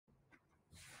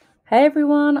Hey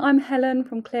everyone, I'm Helen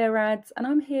from Clear Ads and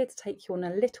I'm here to take you on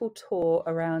a little tour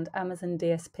around Amazon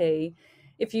DSP.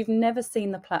 If you've never seen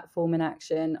the platform in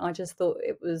action, I just thought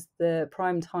it was the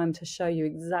prime time to show you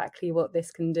exactly what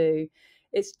this can do.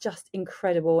 It's just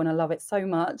incredible and I love it so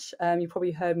much. You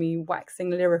probably heard me waxing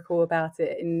lyrical about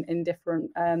it in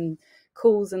different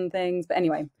calls and things. But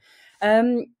anyway,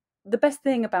 the best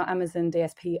thing about Amazon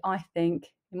DSP, I think,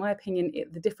 in my opinion,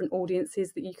 the different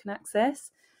audiences that you can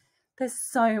access. There's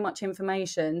so much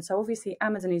information. So obviously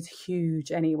Amazon is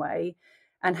huge anyway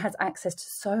and has access to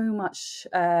so much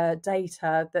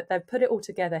data that they've put it all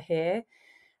together here.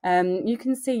 You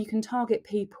can see you can target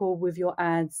people with your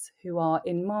ads who are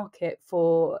in market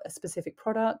for specific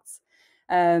products.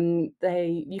 You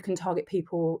can target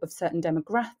people of certain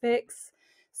demographics,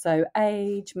 so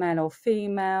age, male or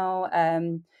female.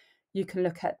 You can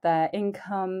look at their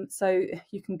income, so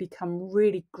you can become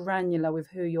really granular with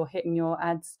who you're hitting your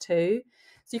ads to.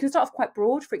 So you can start off quite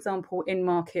broad, for example, in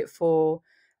market for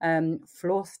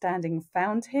floor standing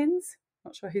fountains.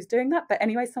 Not sure who's doing that, but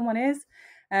anyway, someone is.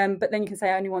 But then you can say,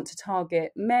 I only want to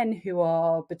target men who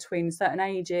are between certain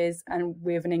ages and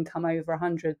with an income over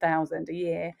 100,000 a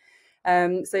year.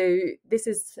 So this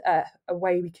is a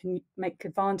way we can make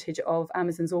advantage of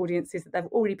Amazon's audiences that they've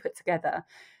already put together.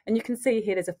 And you can see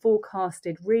here there's a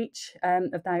forecasted reach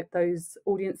of those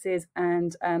audiences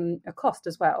and a cost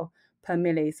as well per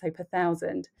milli, so per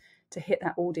thousand to hit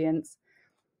that audience.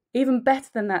 Even better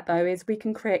than that though is we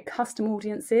can create custom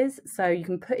audiences. So you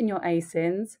can put in your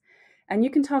ASINs and you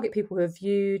can target people who have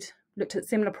viewed, looked at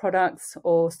similar products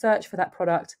or searched for that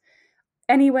product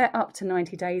anywhere up to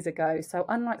 90 days ago. So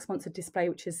unlike sponsored display,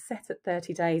 which is set at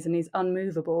 30 days and is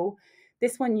unmovable,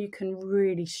 this one you can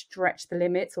really stretch the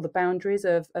limits or the boundaries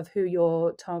of who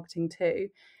you're targeting to.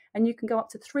 And you can go up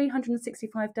to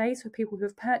 365 days for people who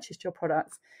have purchased your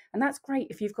products. And that's great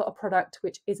if you've got a product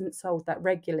which isn't sold that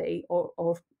regularly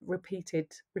or repeat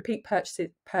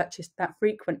purchased that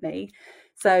frequently.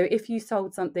 So if you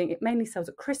sold something, it mainly sells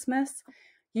at Christmas,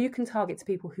 you can target to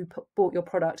people who bought your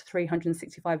product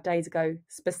 365 days ago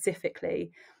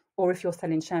specifically. Or if you're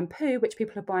selling shampoo, which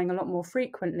people are buying a lot more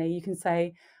frequently, you can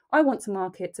say, I want to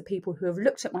market to people who have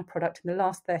looked at my product in the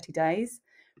last 30 days,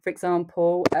 for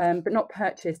example, but not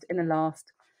purchased in the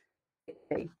last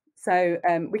 60. So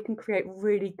we can create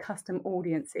really custom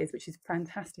audiences, which is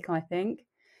fantastic, I think.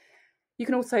 You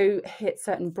can also hit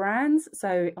certain brands.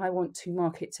 So I want to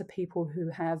market to people who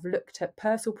have looked at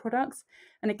personal products.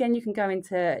 And again, you can go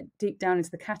into deep down into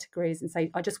the categories and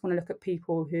say, I just want to look at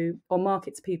people who, or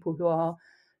market to people who are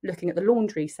looking at the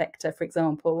laundry sector, for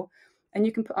example. And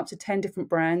you can put up to 10 different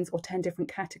brands or 10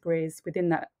 different categories within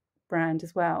that brand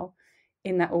as well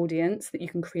in that audience that you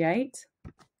can create.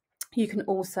 You can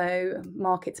also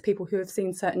market to people who have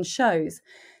seen certain shows.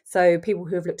 So people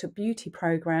who have looked at beauty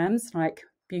programs like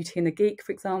Beauty and the Geek,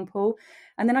 for example,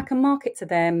 and then I can market to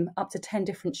them up to 10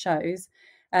 different shows,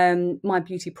 my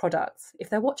beauty products. If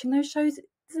they're watching those shows,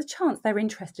 there's a chance they're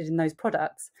interested in those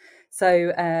products.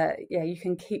 So yeah, you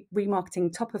can keep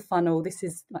remarketing top of funnel. This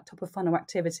is like top of funnel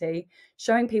activity,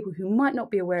 showing people who might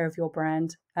not be aware of your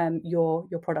brand, your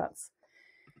products.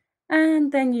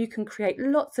 And then you can create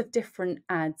lots of different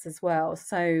ads as well.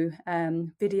 So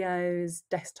videos,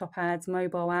 desktop ads,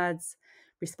 mobile ads,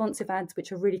 responsive ads,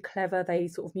 which are really clever. They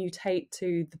sort of mutate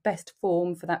to the best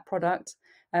form for that product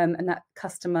and that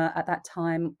customer at that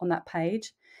time on that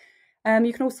page.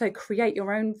 You can also create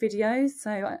your own videos.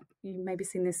 So you may be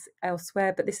seen this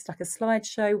elsewhere, but this is like a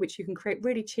slideshow, which you can create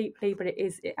really cheaply, but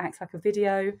it acts like a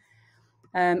video.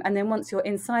 And then once you're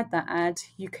inside that ad,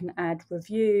 you can add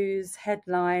reviews,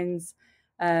 headlines,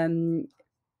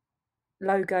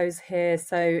 logos here.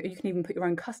 So you can even put your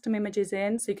own custom images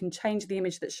in. So you can change the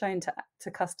image that's shown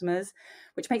to customers,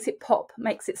 which makes it pop,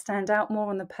 makes it stand out more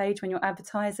on the page when you're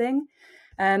advertising.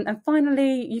 And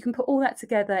finally, you can put all that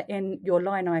together in your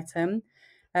line item.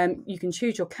 You can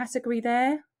choose your category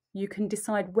there. You can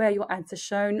decide where your ads are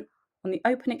shown on the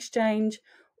Open Exchange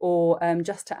or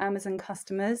just to Amazon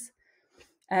customers.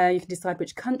 You can decide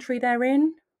which country they're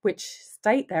in, which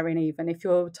state they're in even. If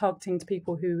you're targeting to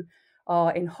people who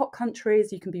are in hot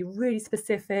countries, you can be really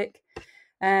specific.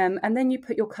 And then you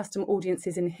put your custom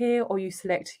audiences in here, or you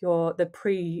select the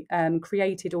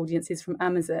pre-created audiences from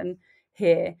Amazon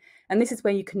here. And this is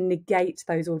where you can negate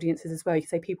those audiences as well. You can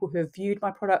say people who have viewed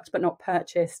my product but not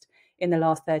purchased in the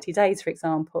last 30 days, for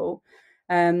example.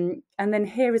 And then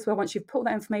here is where once you've put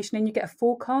that information in, you get a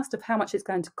forecast of how much it's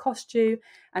going to cost you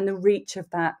and the reach of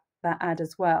that ad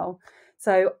as well.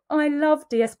 So I love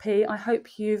DSP. I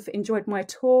hope you've enjoyed my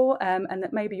tour and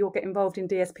that maybe you'll get involved in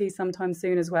DSP sometime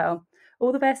soon as well.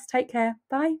 All the best. Take care.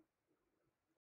 Bye.